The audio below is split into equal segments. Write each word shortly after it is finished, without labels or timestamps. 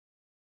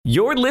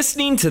You're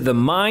listening to the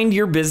Mind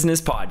Your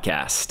Business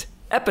podcast,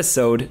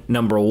 episode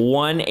number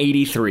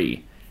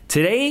 183.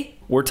 Today,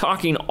 we're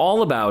talking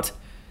all about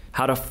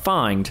how to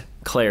find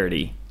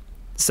clarity.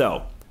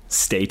 So,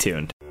 stay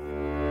tuned.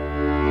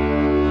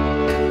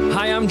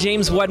 Hi, I'm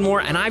James Wedmore,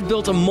 and I've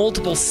built a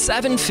multiple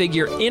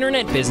seven-figure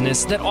internet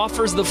business that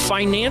offers the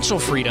financial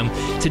freedom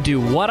to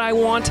do what I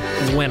want,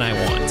 when I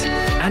want.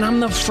 And I'm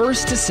the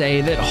first to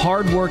say that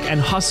hard work and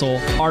hustle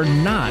are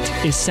not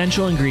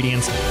essential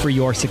ingredients for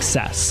your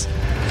success.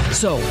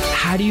 So,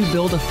 how do you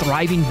build a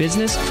thriving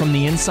business from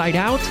the inside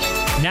out?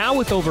 Now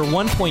with over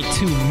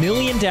 1.2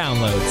 million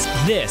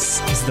downloads,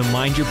 this is the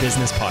Mind Your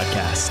Business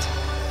podcast.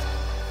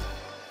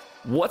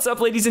 What's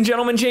up, ladies and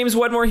gentlemen? James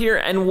Wedmore here,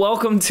 and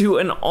welcome to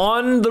an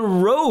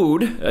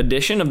on-the-road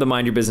edition of the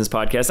Mind Your Business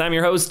podcast. I'm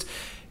your host,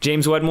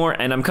 James Wedmore,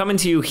 and I'm coming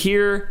to you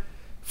here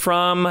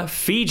from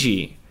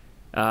Fiji.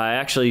 I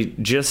actually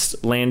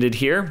just landed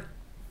here,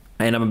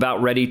 and I'm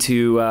about ready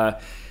to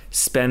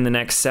spend the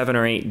next 7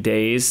 or 8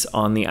 days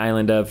on the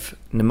island of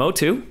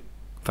Namotu,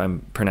 if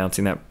I'm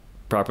pronouncing that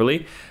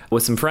properly,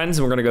 with some friends,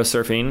 and we're going to go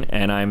surfing,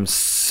 and I'm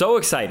so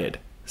excited,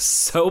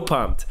 so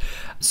pumped.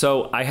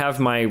 So I have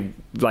my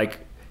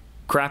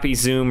crappy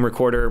Zoom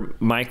recorder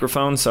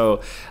microphone, so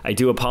I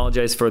do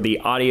apologize for the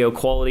audio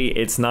quality.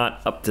 It's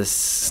not up to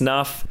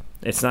snuff.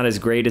 It's not as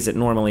great as it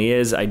normally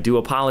is. I do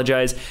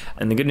apologize.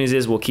 And the good news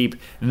is we'll keep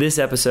this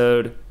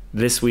episode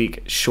this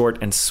week short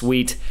and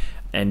sweet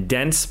and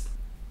dense,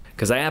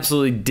 because I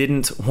absolutely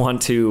didn't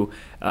want to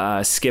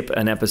skip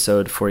an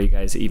episode for you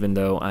guys, even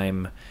though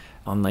I'm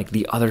on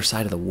the other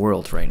side of the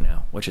world right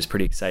now, which is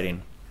pretty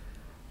exciting.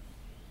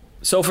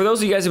 So for those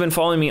of you guys who have been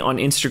following me on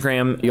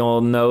Instagram, you'll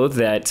know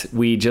that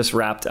we just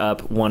wrapped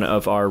up one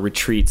of our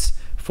retreats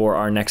for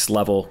our next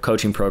level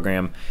coaching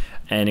program,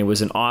 and it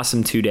was an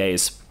awesome 2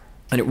 days.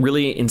 And it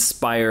really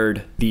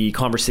inspired the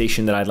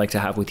conversation that I'd like to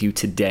have with you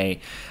today.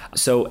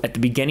 So at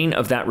the beginning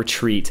of that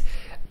retreat,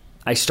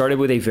 I started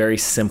with a very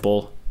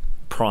simple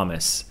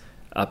promise.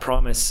 A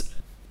promise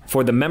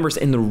for the members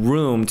in the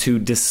room to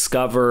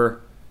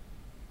discover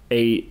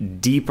a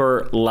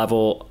deeper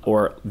level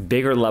or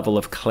bigger level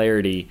of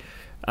clarity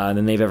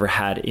than they've ever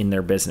had in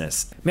their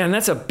business. Man,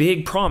 that's a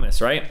big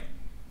promise, right?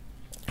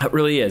 It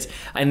really is.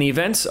 And the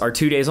events are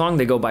 2 days long.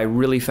 They go by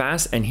really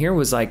fast. And here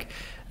was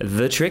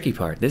the tricky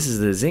part. This is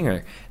the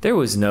zinger. There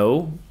was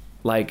no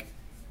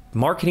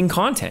marketing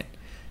content.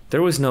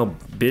 There was no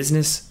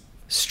business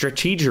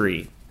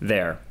strategery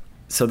there.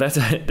 So that's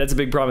a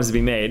big promise to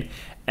be made.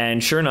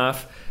 And sure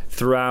enough,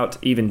 throughout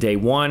even day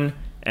one,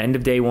 end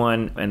of day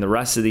one, and the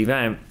rest of the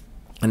event,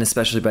 and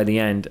especially by the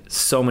end,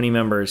 so many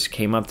members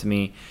came up to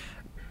me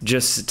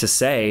just to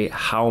say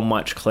how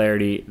much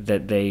clarity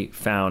that they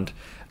found.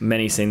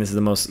 Many saying this is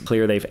the most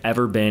clear they've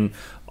ever been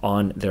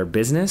on their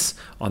business,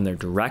 on their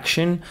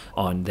direction,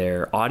 on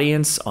their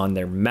audience, on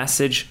their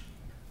message,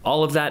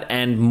 all of that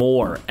and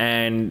more.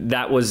 And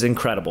that was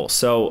incredible.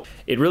 So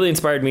it really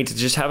inspired me to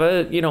just have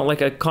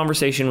a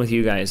conversation with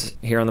you guys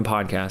here on the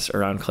podcast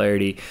around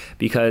clarity,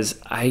 because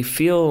I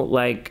feel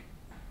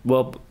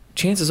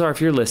chances are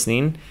if you're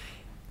listening,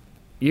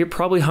 you're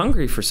probably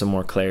hungry for some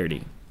more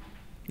clarity,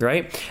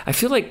 right? I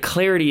feel like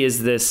clarity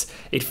is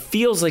it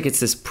feels like it's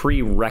this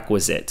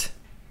prerequisite.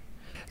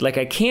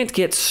 I can't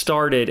get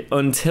started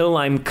until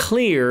I'm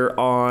clear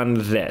on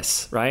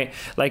this, right?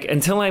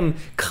 Until I'm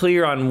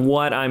clear on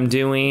what I'm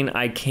doing,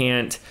 I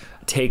can't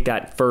take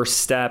that first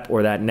step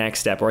or that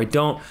next step, or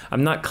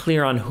I'm not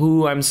clear on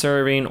who I'm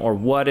serving or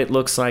what it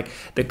looks like.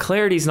 The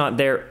clarity's not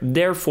there,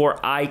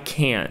 therefore I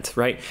can't,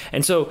 right?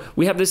 And so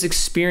we have this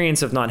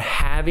experience of not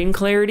having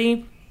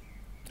clarity,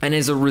 and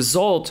as a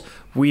result,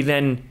 we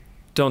then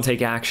don't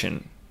take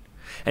action.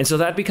 And so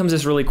that becomes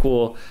this really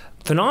cool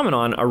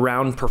phenomenon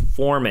around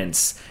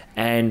performance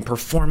and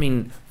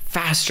performing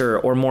faster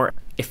or more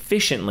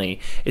efficiently.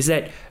 Is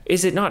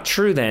it not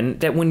true then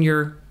that when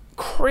you're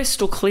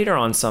crystal clear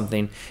on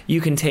something,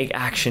 you can take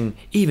action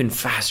even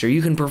faster,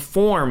 you can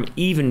perform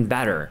even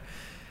better,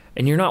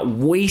 and you're not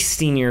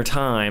wasting your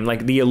time,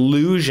 the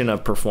illusion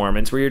of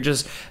performance where you're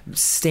just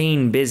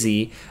staying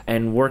busy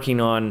and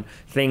working on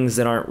things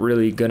that aren't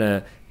really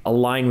gonna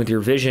align with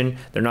your vision.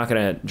 They're not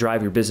going to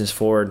drive your business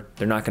forward.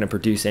 They're not going to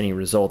produce any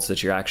results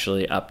that you're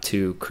actually up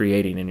to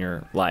creating in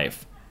your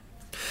life.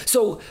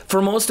 So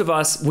for most of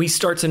us, we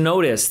start to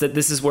notice that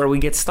this is where we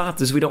get stopped,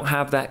 is we don't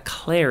have that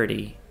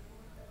clarity.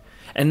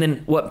 And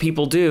then what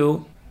people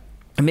do,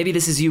 and maybe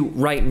this is you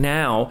right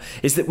now,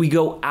 is that we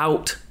go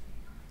out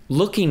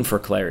looking for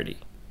clarity,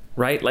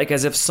 right?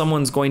 As if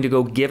someone's going to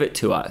go give it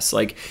to us.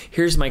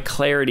 Here's my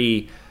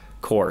clarity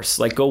course.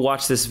 Go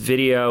watch this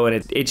video,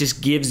 and it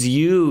just gives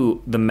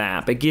you the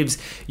map. It gives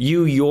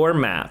you your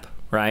map,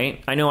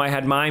 right? I know I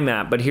had my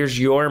map, but here's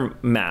your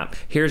map.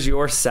 Here's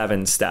your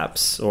 7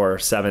 steps or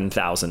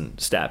 7,000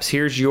 steps.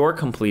 Here's your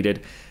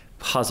completed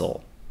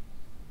puzzle.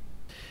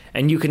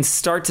 And you can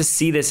start to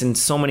see this in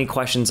so many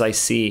questions I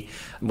see,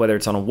 whether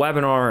it's on a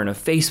webinar or in a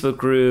Facebook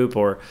group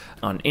or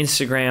on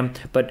Instagram.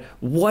 But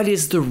what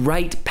is the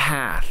right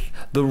path,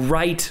 the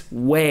right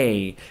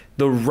way,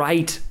 the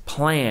right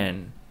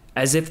plan?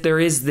 as if there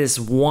is this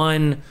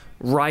one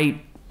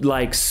right,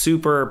 like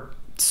super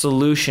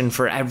solution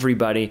for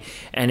everybody,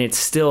 and it's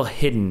still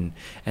hidden,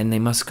 and they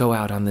must go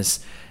out on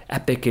this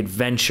epic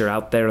adventure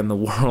out there in the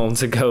world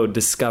to go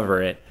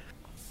discover it.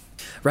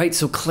 Right?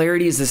 So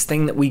clarity is this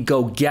thing that we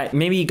go get.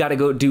 Maybe you got to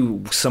go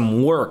do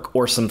some work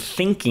or some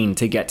thinking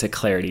to get to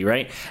clarity,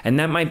 right? And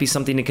that might be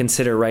something to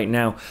consider right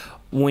now.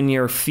 When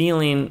you're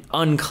feeling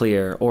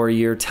unclear, or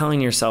you're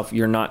telling yourself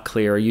you're not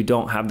clear, or you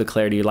don't have the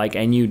clarity you like,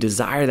 and you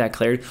desire that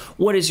clarity,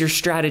 what is your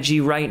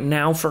strategy right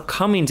now for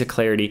coming to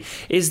clarity?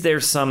 Is there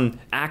some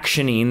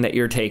actioning that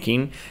you're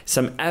taking,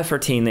 some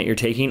efforting that you're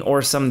taking,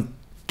 or some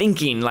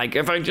thinking, like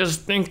if I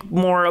just think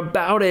more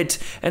about it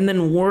and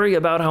then worry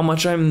about how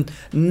much I'm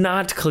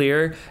not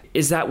clear?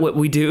 Is that what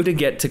we do to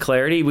get to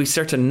clarity? We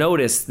start to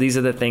notice these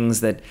are the things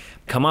that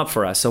come up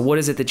for us. So what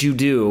is it that you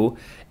do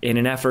in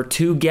an effort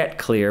to get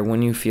clear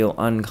when you feel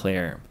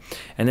unclear?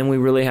 And then we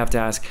really have to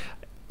ask,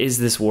 is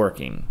this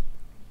working?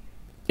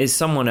 Is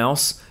someone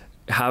else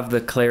have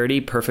the clarity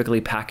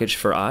perfectly packaged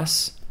for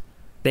us?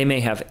 They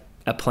may have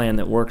a plan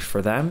that worked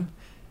for them,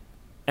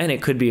 and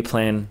it could be a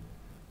plan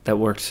that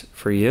worked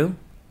for you.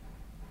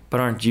 But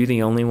aren't you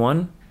the only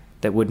one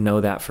that would know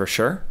that for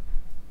sure?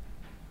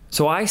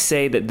 So I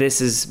say that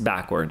this is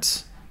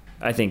backwards.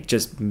 I think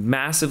just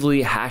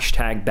massively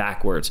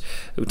 #backwards.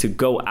 To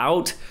go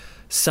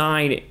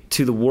outside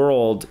to the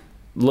world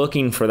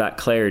looking for that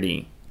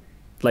clarity,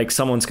 like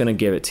someone's going to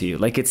give it to you.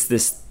 Like it's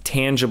this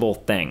tangible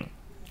thing.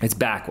 It's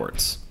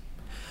backwards.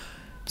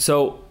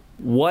 So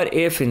what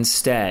if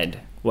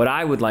instead, what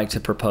I would like to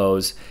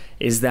propose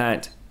is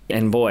that,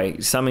 and boy,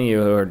 some of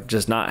you who are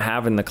just not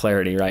having the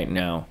clarity right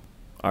now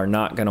are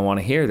not going to want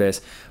to hear this,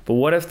 but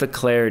what if the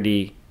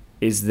clarity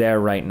is there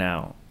right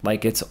now?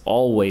 Like it's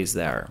always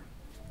there.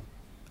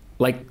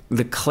 Like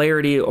the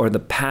clarity or the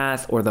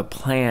path or the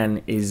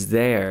plan is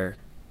there,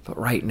 but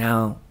right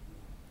now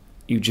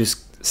you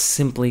just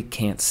simply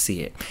can't see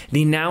it.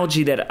 The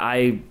analogy that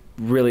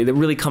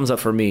really comes up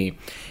for me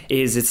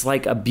is it's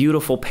like a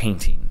beautiful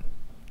painting,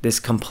 this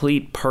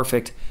complete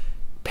perfect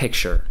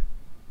picture.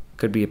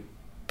 Could be a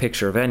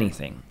picture of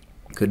anything.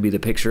 Could be the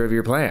picture of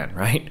your plan,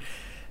 right?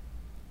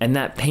 And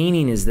that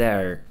painting is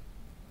there,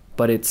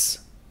 but it's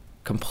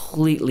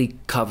completely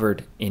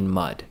covered in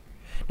mud.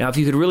 Now, if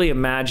you could really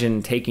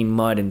imagine taking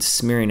mud and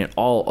smearing it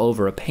all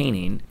over a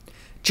painting,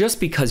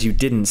 just because you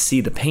didn't see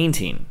the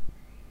painting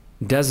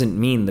doesn't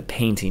mean the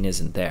painting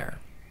isn't there.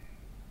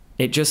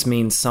 It just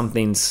means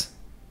something's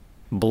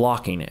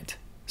blocking it.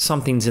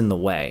 Something's in the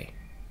way.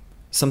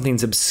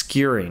 Something's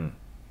obscuring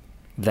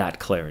that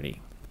clarity.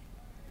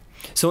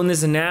 So in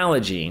this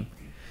analogy,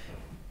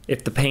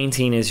 if the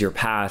painting is your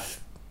path,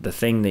 the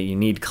thing that you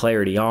need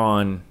clarity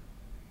on,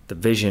 the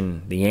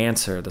vision, the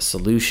answer, the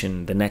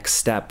solution, the next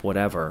step,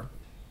 whatever,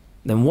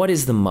 then what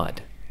is the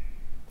mud?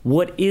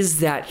 What is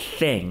that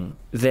thing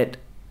that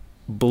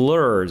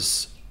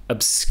blurs,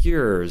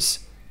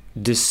 obscures,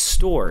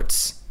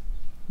 distorts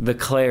the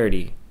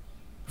clarity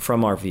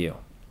from our view?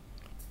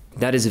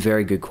 That is a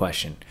very good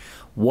question.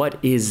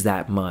 What is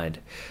that mud?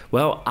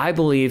 Well, I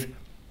believe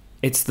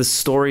it's the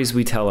stories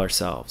we tell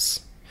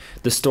ourselves.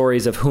 The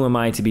stories of who am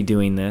I to be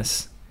doing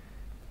this?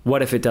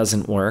 What if it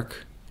doesn't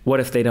work? What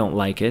if they don't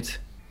like it?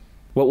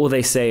 What will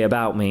they say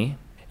about me?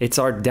 It's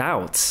our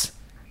doubts.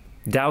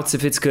 Doubts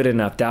if it's good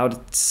enough.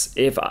 Doubts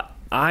if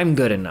I'm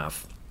good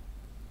enough.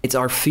 It's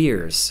our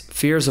fears.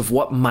 Fears of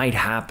what might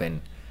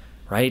happen,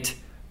 right?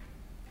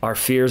 Our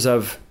fears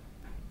of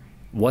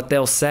what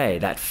they'll say.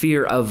 That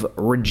fear of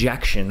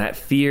rejection. That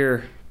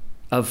fear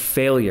of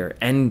failure.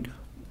 And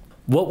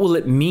what will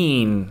it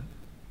mean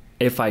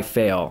if I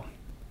fail?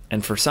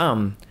 And for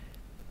some,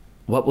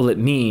 what will it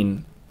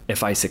mean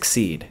if I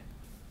succeed?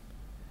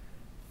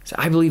 So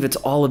I believe it's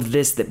all of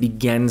this that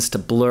begins to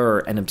blur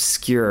and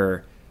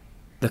obscure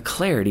the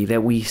clarity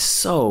that we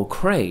so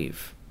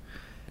crave.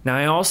 Now,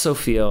 I also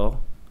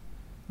feel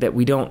that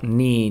we don't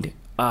need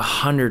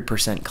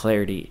 100%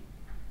 clarity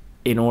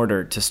in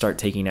order to start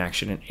taking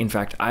action. In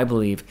fact, I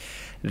believe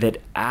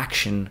that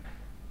action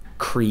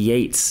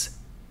creates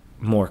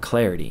more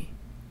clarity.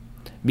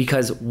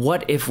 Because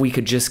what if we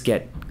could just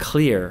get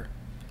clear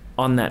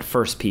on that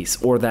first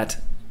piece or that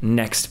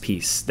next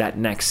piece, that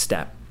next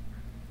step?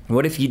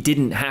 What if you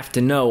didn't have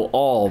to know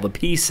all the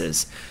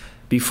pieces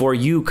before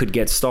you could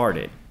get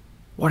started?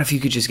 What if you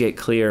could just get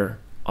clear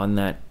on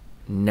that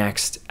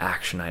next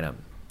action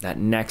item, that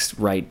next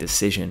right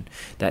decision,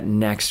 that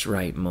next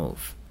right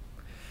move?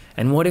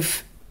 And what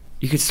if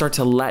you could start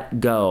to let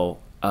go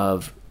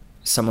of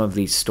some of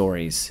these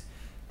stories,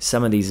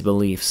 some of these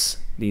beliefs,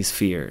 these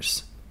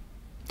fears?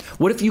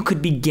 What if you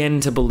could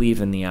begin to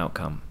believe in the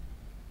outcome?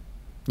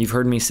 You've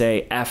heard me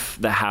say F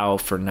the how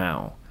for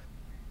now.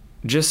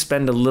 Just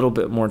spend a little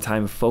bit more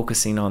time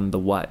focusing on the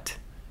what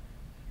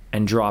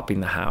and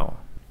dropping the how.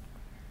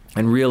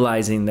 And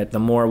realizing that the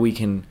more we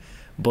can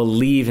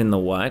believe in the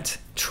what,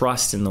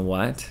 trust in the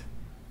what,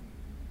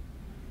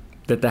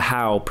 that the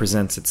how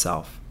presents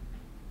itself.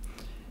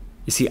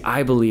 You see,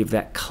 I believe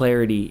that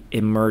clarity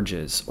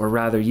emerges, or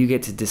rather you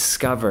get to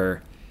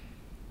discover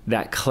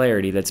that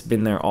clarity that's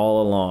been there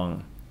all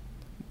along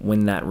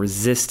when that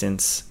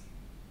resistance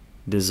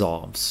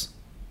dissolves,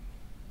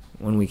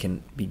 when we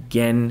can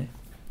begin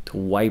to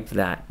wipe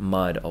that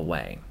mud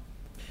away.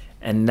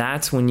 And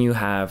that's when you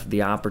have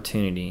the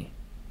opportunity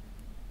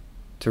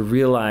to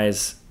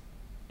realize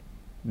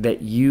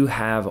that you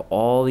have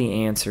all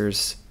the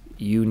answers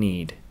you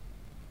need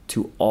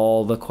to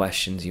all the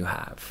questions you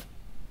have.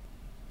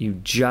 You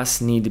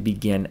just need to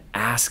begin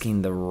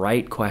asking the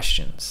right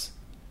questions.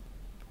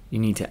 You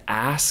need to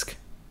ask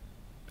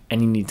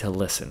and you need to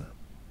listen.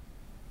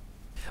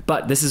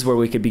 But this is where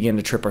we could begin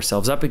to trip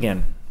ourselves up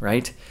again,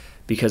 right?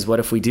 Because what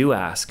if we do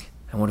ask?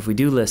 And what if we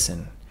do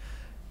listen?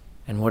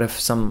 And what if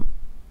some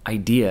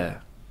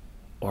idea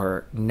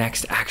or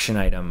next action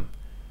item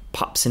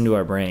pops into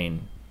our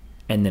brain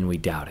and then we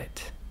doubt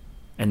it?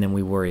 And then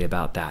we worry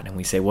about that. And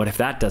we say, what if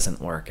that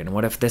doesn't work? And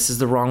what if this is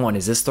the wrong one?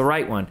 Is this the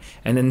right one?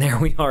 And then there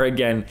we are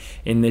again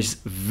in this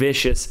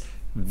vicious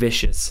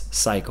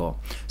cycle.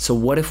 So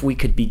what if we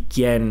could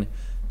begin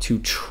to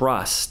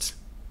trust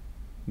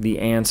the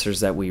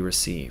answers that we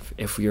receive?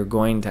 If you're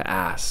going to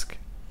ask,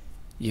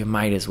 you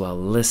might as well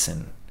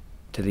listen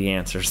to the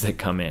answers that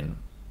come in.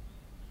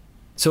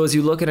 So as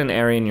you look at an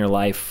area in your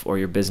life or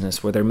your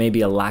business where there may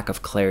be a lack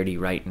of clarity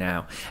right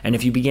now, and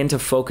if you begin to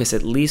focus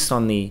at least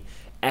on the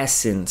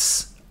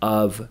essence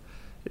of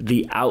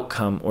the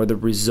outcome or the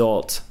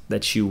result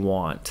that you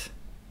want,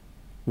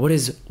 what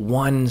is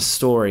one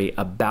story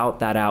about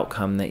that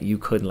outcome that you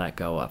could let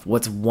go of?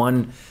 What's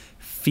one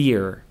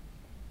fear,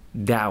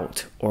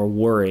 doubt, or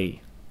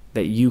worry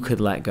that you could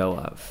let go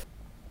of?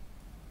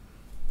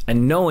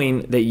 And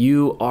knowing that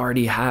you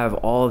already have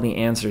all the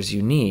answers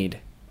you need,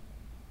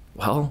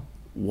 well,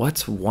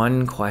 what's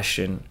one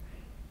question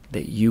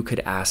that you could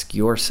ask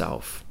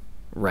yourself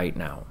right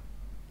now?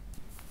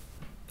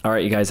 All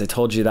right, you guys, I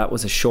told you that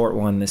was a short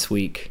one this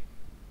week.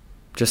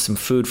 Just some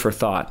food for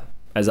thought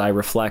as I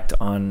reflect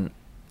on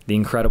the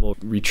incredible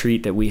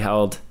retreat that we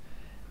held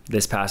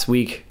this past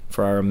week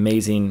for our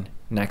amazing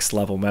Next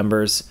Level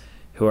members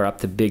who are up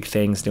to big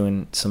things,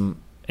 doing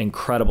some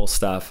incredible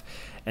stuff.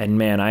 And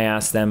man, I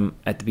asked them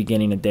at the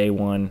beginning of day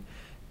one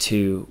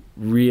to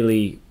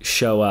really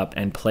show up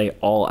and play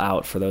all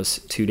out for those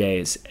 2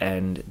 days.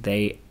 And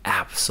they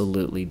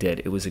absolutely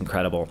did. It was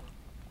incredible.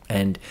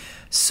 And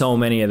so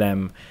many of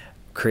them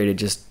created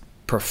just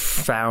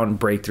profound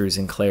breakthroughs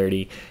and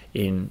clarity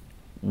in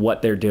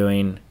what they're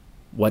doing,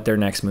 what their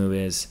next move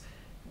is,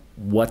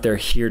 what they're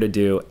here to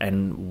do,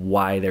 and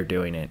why they're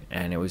doing it.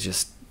 And it was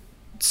just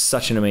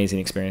such an amazing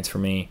experience for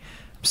me.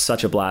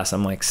 Such a blast.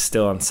 I'm like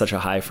still on such a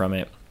high from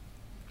it.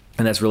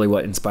 And that's really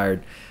what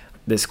inspired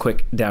this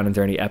quick down and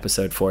dirty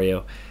episode for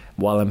you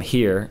while I'm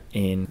here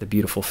in the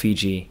beautiful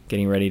Fiji,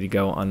 getting ready to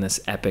go on this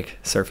epic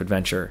surf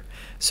adventure.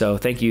 So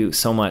thank you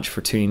so much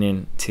for tuning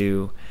in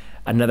to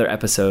another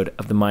episode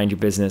of the Mind Your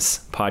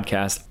Business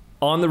podcast,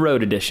 on the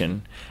road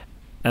edition.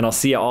 And I'll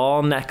see you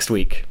all next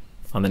week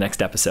on the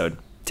next episode.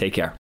 Take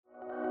care.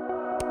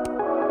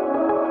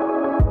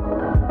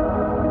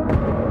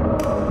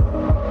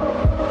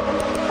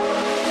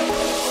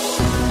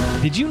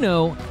 Did you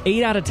know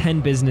 8 out of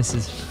 10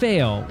 businesses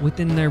fail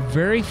within their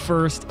very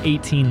first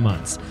 18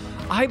 months?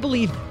 I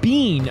believe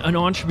being an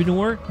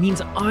entrepreneur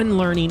means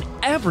unlearning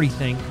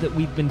everything that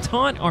we've been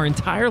taught our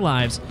entire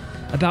lives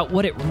about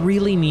what it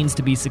really means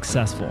to be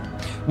successful,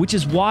 which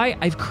is why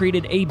I've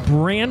created a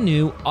brand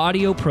new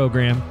audio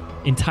program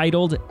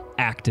entitled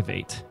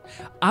Activate.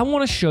 I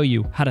want to show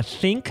you how to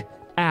think,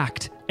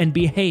 act, and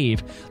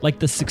behave like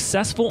the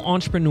successful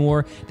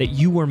entrepreneur that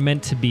you were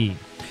meant to be,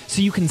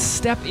 so you can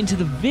step into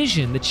the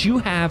vision that you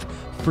have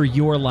for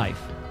your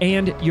life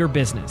and your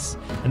business.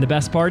 And the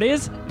best part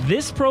is,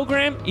 this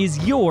program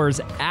is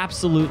yours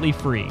absolutely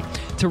free.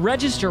 To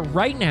register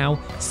right now,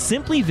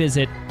 simply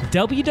visit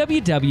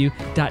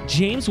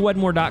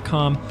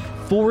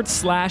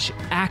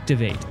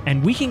www.jameswedmore.com/activate,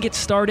 and we can get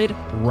started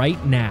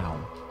right now.